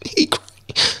fucking hate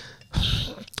crying.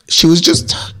 She was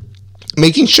just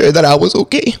making sure that I was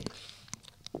okay.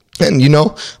 And, you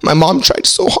know, my mom tried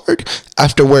so hard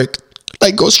after work,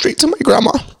 like, go straight to my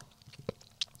grandma.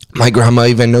 My grandma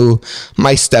even knew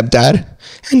my stepdad,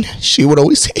 and she would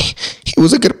always say he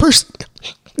was a good person.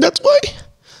 That's why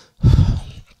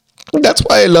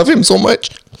I love him so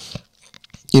much.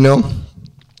 You know,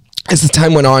 as the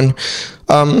time went on,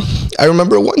 I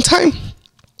remember one time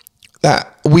that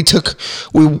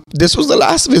this was the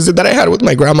last visit that I had with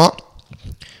my grandma.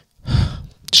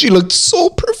 She looked so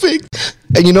perfect.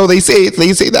 And, you know, they say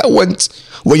that once,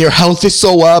 when your health is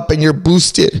so up and you're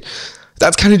boosted,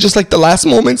 that's kind of just like the last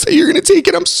moments that you're going to take.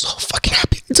 And I'm so fucking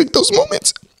happy I took those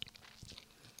moments.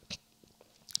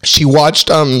 She watched,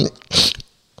 fuck.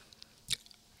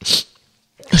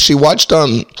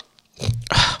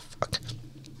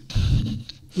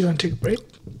 You want to take a break?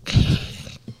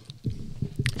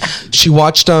 She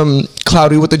watched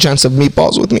Cloudy with a Chance of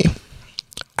Meatballs with me.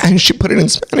 And she put it in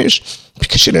Spanish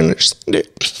because she didn't understand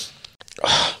it.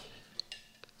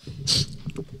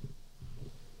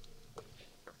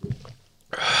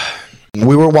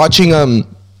 We were watching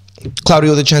Cloudy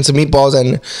with a Chance of Meatballs,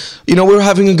 and, you know, we were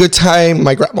having a good time.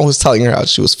 My grandma was telling her how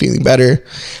she was feeling better.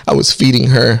 I was feeding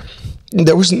her.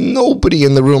 There was nobody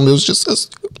in the room. It was just us.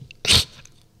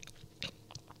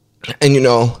 And, you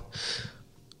know,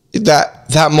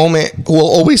 that moment will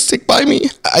always stick by me.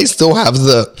 I still have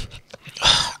the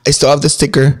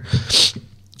sticker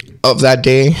of that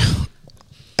day,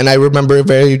 and I remember it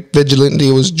very vigilantly.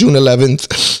 It was June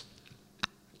 11th,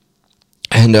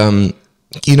 and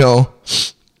you know,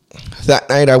 that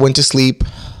night I went to sleep,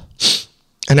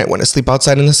 and I went to sleep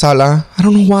outside in the sala. I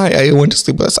don't know why I went to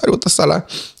sleep outside with the sala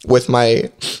with my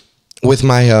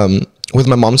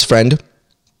mom's friend,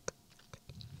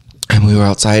 and we were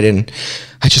outside, and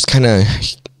I just kind of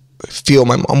feel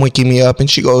my mom waking me up, and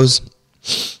she goes,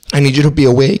 I need you to be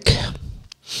awake.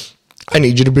 I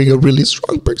need you to bring a really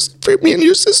strong person for me and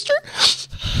your sister.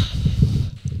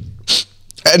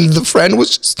 And the friend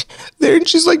was just there, and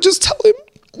she's like, just tell him.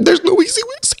 There's no easy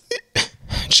way to say it.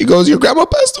 She goes, your grandma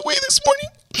passed away this morning.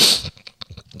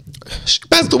 She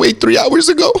passed away 3 hours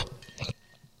ago.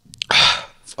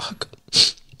 Fuck.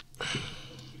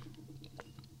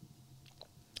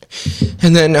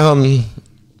 And then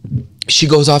she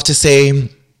goes off to say,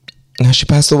 now she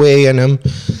passed away, and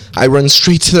I run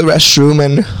straight to the restroom,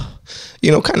 and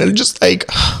kind of just like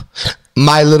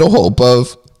my little hope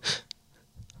of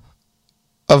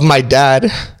my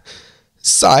dad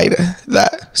side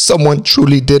that someone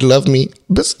truly did love me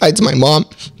besides my mom.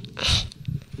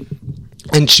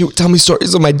 And she would tell me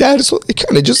stories of my dad, so it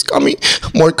kind of just got me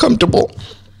more comfortable.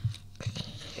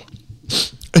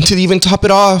 And to even top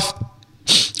it off,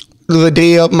 the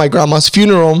day of my grandma's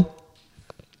funeral,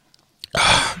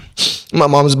 my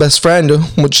mom's best friend,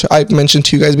 which I've mentioned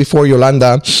to you guys before,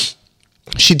 Yolanda,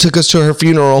 she took us to her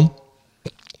funeral.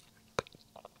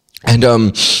 And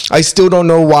I still don't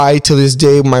know why to this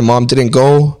day my mom didn't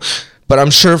go, but I'm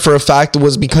sure for a fact it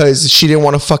was because she didn't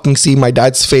want to fucking see my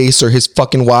dad's face or his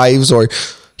fucking wives or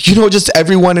just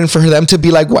everyone, and for them to be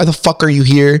like, why the fuck are you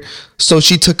here? So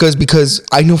she took us because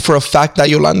I know for a fact that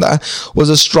Yolanda was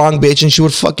a strong bitch and she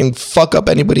would fucking fuck up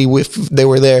anybody if they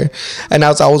were there. And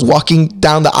as I was walking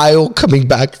down the aisle coming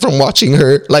back from watching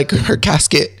her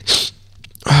casket,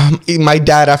 my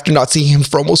dad, after not seeing him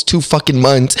for almost 2 fucking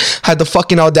months, had the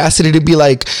fucking audacity to be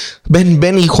like, ven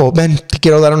hijo, ven, te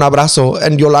quiero dar un abrazo.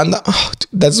 And Yolanda,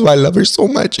 that's why I love her so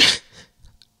much.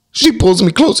 She pulls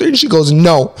me closer and she goes,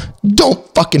 no, don't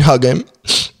fucking hug him.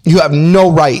 You have no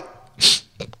right.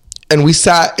 And we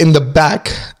sat in the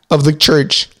back of the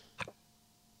church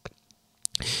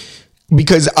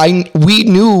because we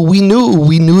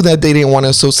knew that they didn't want to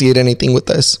associate anything with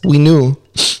us. We knew.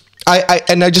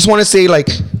 And I just want to say, like,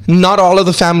 not all of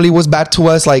the family was bad to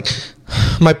us. Like,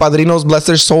 my padrinos, bless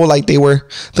their soul, like, they were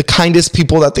the kindest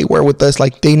people that they were with us.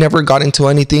 Like, they never got into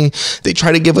anything. They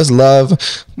try to give us love.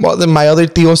 Well, then my other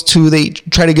tios too, they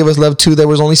try to give us love too. There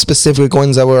was only specific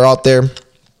ones that were out there.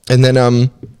 And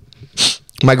then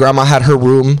my grandma had her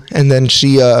room, and then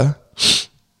she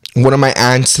one of my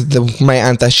aunts, my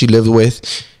aunt that she lived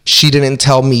with, she didn't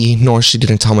tell me, nor she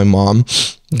didn't tell my mom,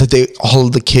 that all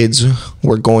of the kids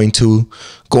were going to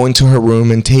go into her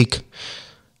room and take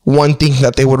one thing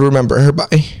that they would remember her by.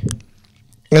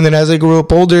 And then as I grew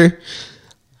up older,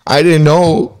 I didn't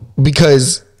know,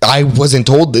 because I wasn't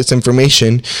told this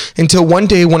information until one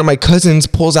day one of my cousins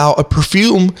pulls out a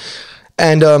perfume,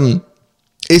 and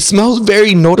it smells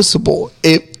very noticeable.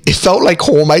 It felt like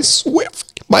home. I swear,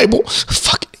 Bible, I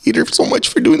fucking hate her so much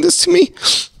for doing this to me.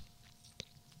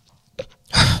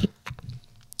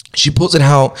 She pulls it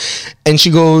out and she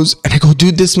goes, and I go,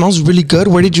 dude, this smells really good.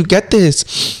 Where did you get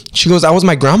this? She goes, that was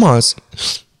my grandma's.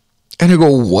 And I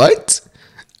go, what?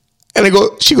 And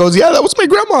she goes, yeah, that was my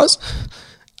grandma's.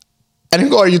 And I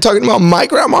go, are you talking about my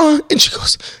grandma? And she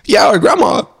goes, yeah, our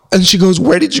grandma. And she goes,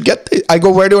 where did you get this? I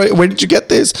go, where did you get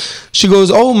this? She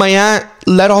goes, oh, my aunt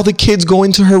let all the kids go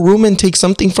into her room and take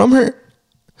something from her.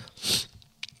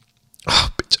 Oh,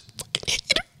 bitch, I fucking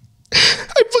hate her.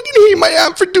 I fucking hate my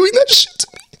aunt for doing that shit to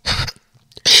me.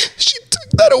 She took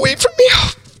that away from me.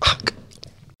 Oh, fuck.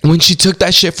 When she took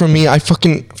that shit from me, I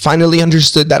fucking finally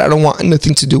understood that I don't want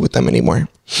nothing to do with them anymore.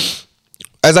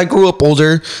 As I grew up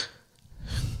older,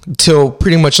 till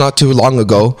pretty much not too long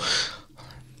ago,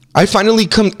 I finally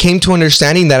came to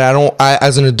understanding that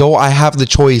as an adult, I have the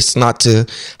choice not to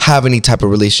have any type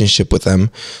of relationship with them.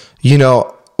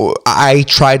 I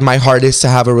tried my hardest to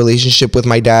have a relationship with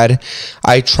my dad.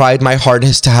 I tried my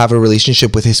hardest to have a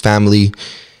relationship with his family.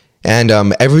 And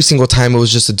every single time it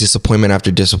was just a disappointment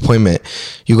after disappointment.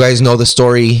 You guys know the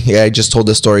story. Yeah, I just told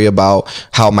the story about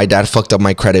how my dad fucked up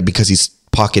my credit because he's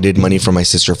pocketed money from my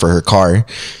sister for her car.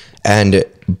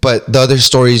 But the other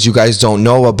stories you guys don't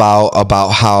know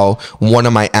about how one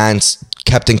of my aunts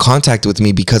kept in contact with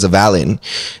me because of Alan.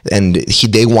 And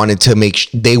they wanted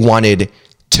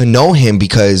to know him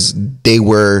because they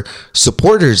were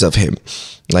supporters of him.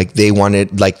 Like, they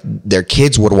wanted, like, their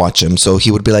kids would watch him. So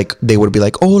they would be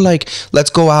like, oh, like, let's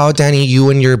go out, Danny, you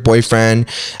and your boyfriend.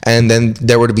 And then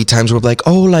there would be times where we'd be like,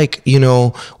 oh, like,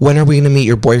 when are we going to meet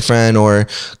your boyfriend? Or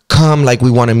come, like,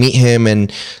 we want to meet him. And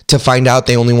to find out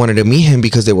they only wanted to meet him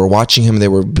because they were watching him. They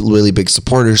were really big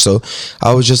supporters. So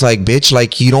I was just like, bitch,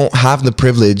 like, you don't have the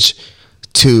privilege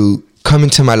to come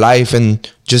into my life and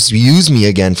just use me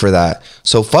again for that.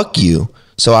 So fuck you.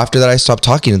 So after that, I stopped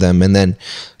talking to them. And then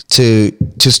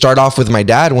to start off with my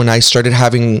dad, when I started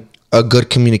having a good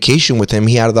communication with him.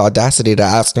 He had the audacity to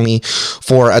ask me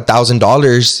for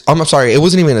 $1,000. I'm sorry, it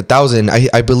wasn't even $1,000.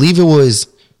 I believe it was,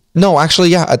 no, actually,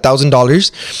 yeah,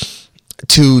 $1,000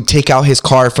 to take out his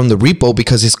car from the repo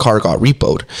because his car got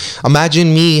repoed.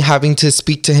 Imagine me having to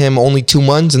speak to him only 2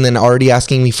 months and then already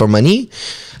asking me for money.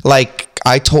 Like,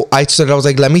 I was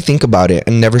like, let me think about it,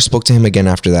 and never spoke to him again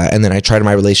after that. And then I tried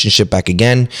my relationship back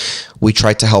again. We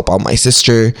tried to help out my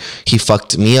sister. He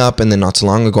fucked me up, and then not too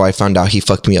long ago I found out he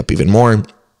fucked me up even more.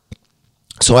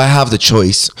 So I have the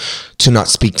choice to not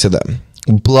speak to them.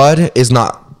 Blood is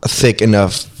not thick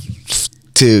enough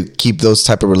to keep those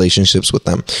type of relationships with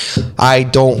them. I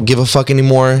don't give a fuck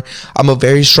anymore. I'm a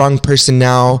very strong person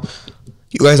now.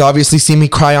 You guys obviously see me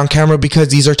cry on camera because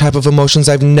these are type of emotions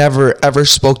I've never ever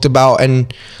spoke about,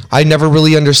 and I never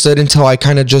really understood until I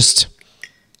kind of just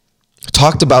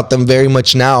talked about them very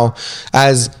much now.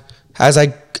 As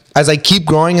I keep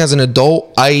growing as an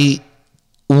adult, I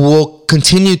will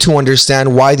continue to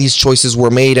understand why these choices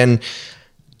were made, and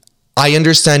I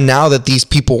understand now that these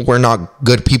people were not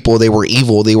good people. They were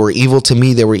evil. They were evil to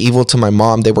me. They were evil to my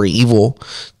mom. They were evil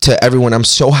to everyone. I'm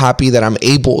so happy that I'm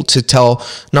able to tell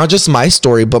not just my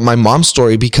story, but my mom's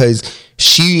story, because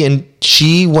she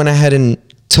went ahead and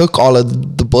took all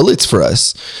of the bullets for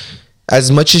us. As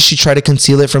much as she tried to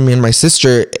conceal it from me and my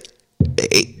sister,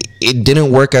 it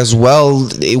didn't work as well.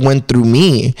 It went through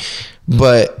me.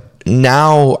 But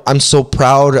now I'm so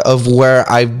proud of where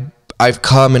I've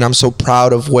come, and I'm so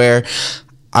proud of where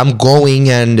I'm going.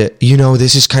 And you know,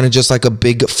 this is kind of just like a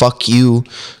big fuck you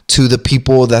to the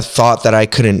people that thought that I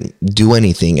couldn't do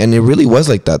anything. And it really was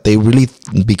like that. They really,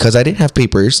 because I didn't have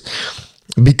papers,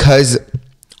 because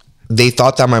they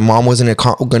thought that my mom wasn't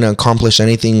going to accomplish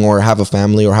anything or have a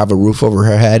family or have a roof over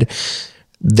her head,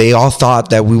 they all thought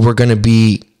that we were going to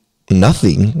be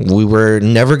nothing. We were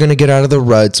never going to get out of the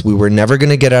ruts. We were never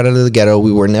going to get out of the ghetto.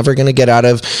 We were never going to get out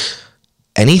of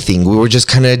anything. We were just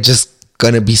kind of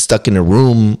gonna be stuck in a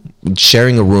room,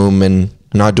 sharing a room, and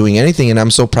not doing anything. And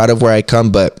I'm so proud of where I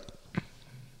come. But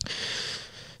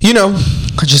you know,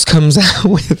 it just comes out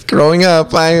with growing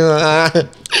up.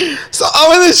 So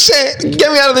over this shit,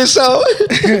 get me out of this show.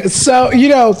 So, you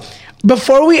know,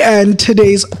 before we end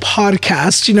today's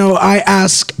podcast, you know, I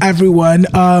ask everyone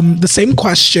the same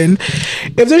question.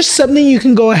 If there's something you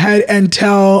can go ahead and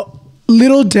tell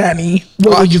little Danny,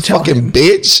 what would you tell fucking him?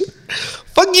 Bitch?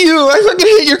 Fuck you. I fucking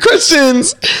hate your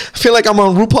questions. I feel like I'm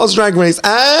on RuPaul's Drag Race.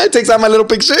 Takes out my little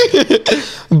picture.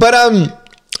 But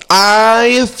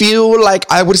I feel like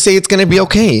I would say it's going to be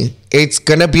okay. It's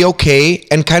going to be okay,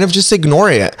 and kind of just ignore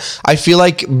it. I feel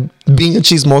like being a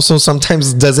chismoso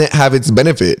sometimes doesn't have its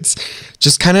benefits.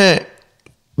 Just kind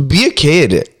of be a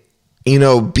kid. You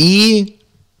know, be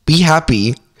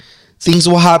happy. Things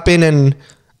will happen, and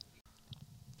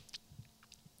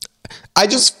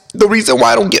the reason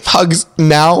why I don't give hugs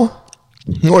now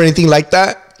or anything like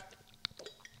that,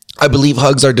 I believe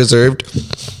hugs are deserved.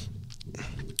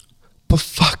 But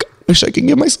fuck, I wish I could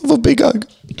give myself a big hug.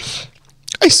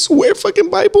 I swear, fucking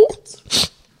Bible.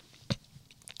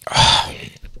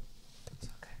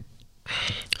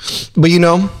 But you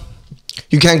know,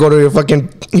 you can't go to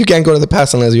the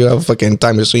past unless you have a fucking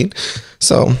time machine.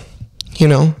 So, you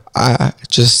know, I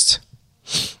just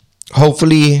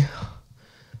hopefully,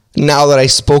 now that I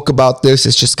spoke about this,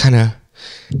 it's just kind of,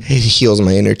 it heals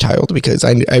my inner child, because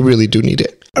I really do need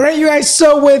it. All right, you guys.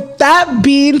 So with that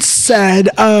being said,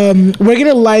 we're going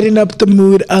to lighten up the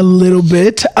mood a little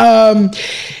bit.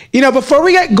 You know, before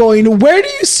we get going, where do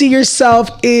you see yourself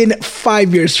in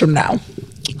 5 years from now?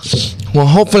 Well,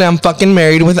 hopefully I'm fucking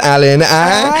married with Alan,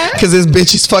 because this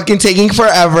bitch is fucking taking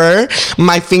forever.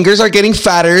 My fingers are getting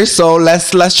fatter, so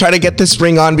let's try to get this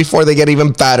ring on before they get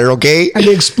even fatter, okay? And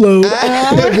they explode.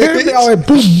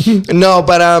 No,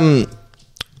 but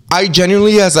I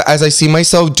genuinely, as I see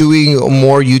myself doing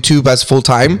more YouTube as full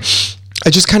time, I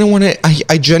just kind of want to,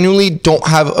 I genuinely don't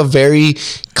have a very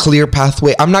clear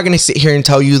pathway. I'm not going to sit here and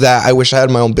tell you that I wish I had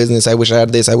my own business. I wish I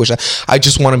had this. I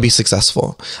just want to be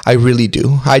successful. I really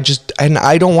do. And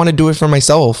I don't want to do it for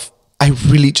myself. I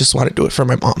really just want to do it for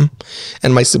my mom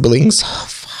and my siblings. Oh,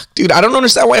 fuck, dude, I don't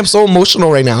understand why I'm so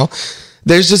emotional right now.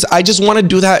 I just want to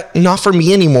do that, not for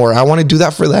me anymore. I want to do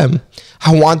that for them.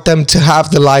 I want them to have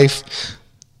the life.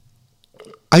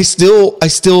 I still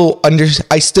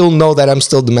know that I'm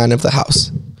still the man of the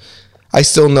house. I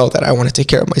still know that I want to take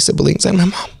care of my siblings and my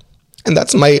mom. And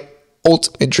that's my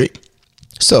ultimate dream.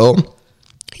 So,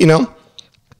 you know,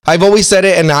 I've always said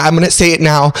it, and I'm going to say it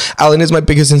now. Alan is my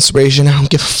biggest inspiration. I don't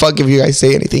give a fuck if you guys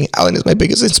say anything. Alan is my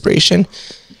biggest inspiration.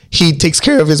 He takes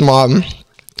care of his mom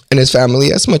and his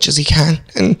family as much as he can,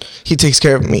 and he takes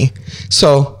care of me.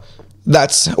 So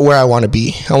that's where I want to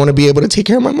be. I want to be able to take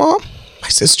care of my mom, my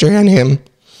sister, and him.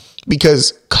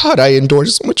 Because, God, I endured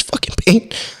so much fucking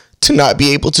pain to not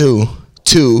be able to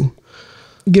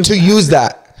use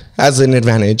that as an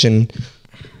advantage and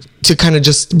to kind of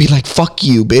just be like, fuck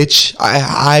you, bitch.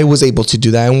 I was able to do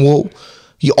that. And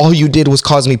all you did was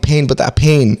cause me pain, but that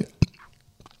pain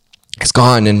is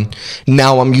gone. And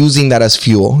now I'm using that as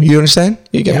fuel. You understand?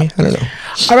 You get me? I don't know.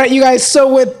 All right, you guys.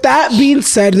 So with that being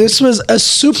said, this was a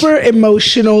super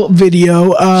emotional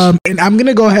video. And I'm going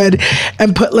to go ahead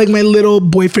and put like my little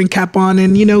boyfriend cap on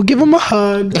and, you know, give him a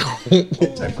hug. I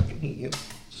fucking hate you.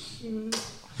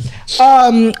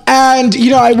 And, you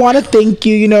know, I want to thank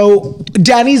you. You know,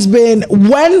 Danny's been,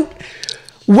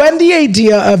 when the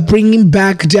idea of bringing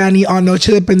back Danny on Noche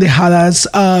de Pendejadas,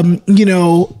 you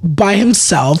know, by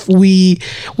himself, we've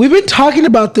been talking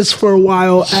about this for a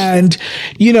while, and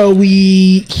you know,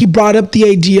 he brought up the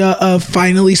idea of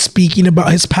finally speaking about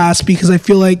his past, because I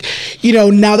feel like, you know,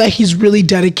 now that he's really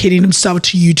dedicating himself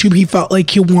to YouTube, he felt like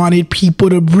he wanted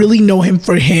people to really know him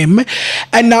for him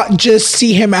and not just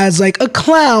see him as like a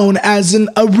clown, as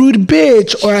a rude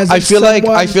bitch, or as I feel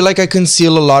like I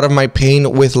conceal a lot of my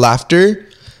pain with laughter.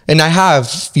 And I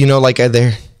have, you know, like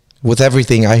with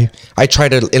everything, I try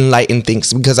to enlighten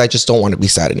things because I just don't want to be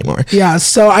sad anymore. Yeah,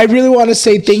 so I really want to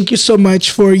say thank you so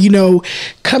much for, you know,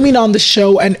 coming on the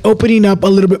show and opening up a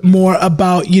little bit more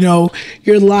about, you know,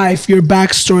 your life, your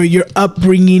backstory, your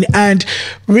upbringing, and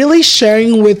really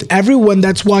sharing with everyone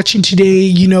that's watching today,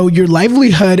 you know, your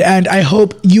livelihood. And I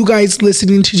hope you guys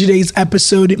listening to today's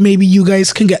episode, maybe you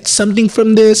guys can get something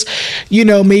from this. You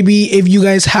know, maybe if you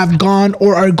guys have gone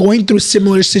or are going through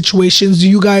similar situations,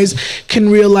 you guys can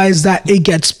realize that it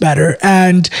gets better.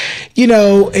 And, you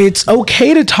know, it's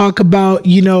okay to talk about,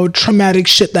 you know, traumatic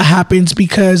shit that happens,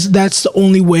 because that's the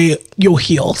only way you'll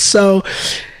heal. So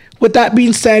with that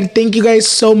being said, thank you guys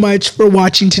so much for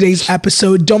watching today's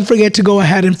episode. Don't forget to go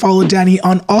ahead and follow Danny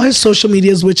on all his social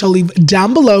medias, which I'll leave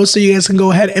down below, so you guys can go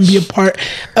ahead and be a part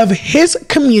of his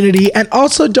community. And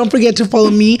also don't forget to follow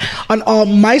me on all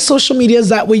my social medias.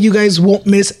 That way you guys won't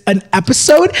miss an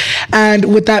episode.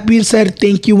 And with that being said,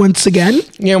 thank you once again.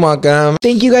 You're welcome.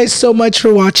 Thank you guys so much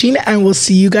for watching, and we'll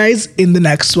see you guys in the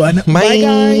next one. Bye,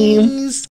 guys.